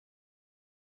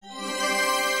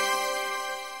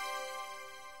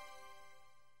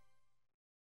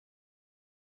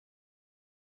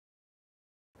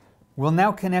We'll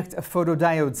now connect a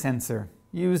photodiode sensor,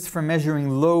 used for measuring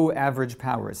low average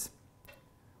powers.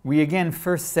 We again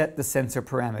first set the sensor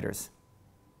parameters.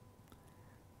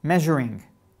 Measuring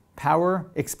power,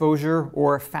 exposure,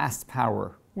 or fast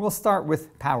power. We'll start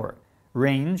with power.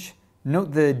 Range,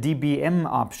 note the dBm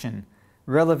option,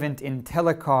 relevant in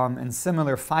telecom and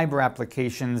similar fiber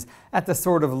applications at the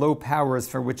sort of low powers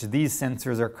for which these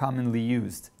sensors are commonly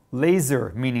used.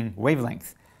 Laser, meaning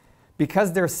wavelength.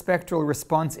 Because their spectral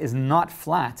response is not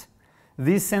flat,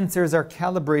 these sensors are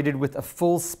calibrated with a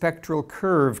full spectral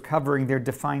curve covering their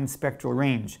defined spectral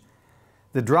range.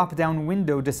 The drop-down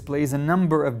window displays a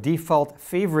number of default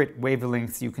favorite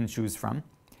wavelengths you can choose from.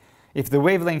 If the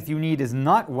wavelength you need is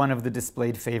not one of the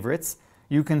displayed favorites,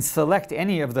 you can select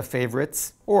any of the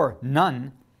favorites, or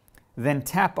none, then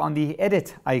tap on the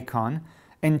Edit icon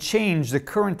and change the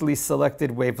currently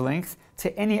selected wavelength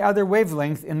to any other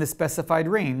wavelength in the specified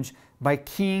range by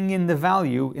keying in the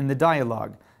value in the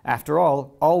dialog. After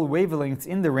all wavelengths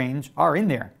in the range are in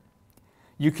there.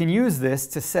 You can use this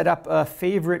to set up a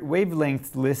favorite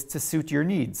wavelength list to suit your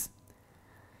needs.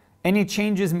 Any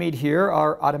changes made here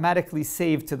are automatically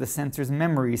saved to the sensor's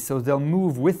memory, so they'll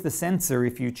move with the sensor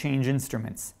if you change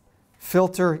instruments.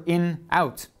 Filter in,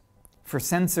 out. For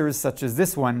sensors such as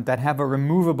this one that have a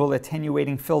removable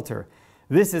attenuating filter,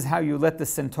 this is how you let the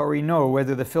Centauri know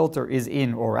whether the filter is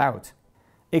in or out.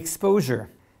 Exposure.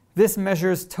 This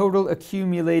measures total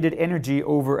accumulated energy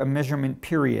over a measurement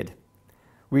period.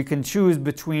 We can choose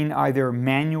between either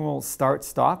manual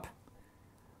start-stop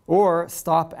or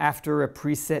stop after a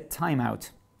preset timeout.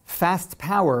 Fast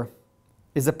power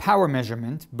is a power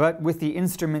measurement, but with the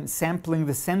instrument sampling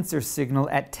the sensor signal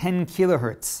at 10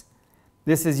 kHz.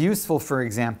 This is useful, for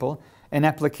example, in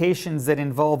applications that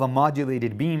involve a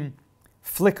modulated beam,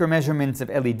 flicker measurements of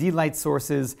LED light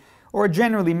sources, or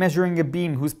generally measuring a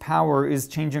beam whose power is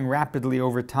changing rapidly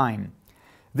over time.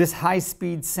 This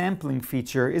high-speed sampling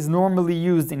feature is normally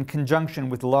used in conjunction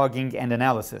with logging and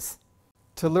analysis.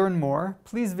 To learn more,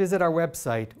 please visit our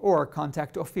website or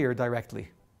contact Ophir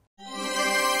directly.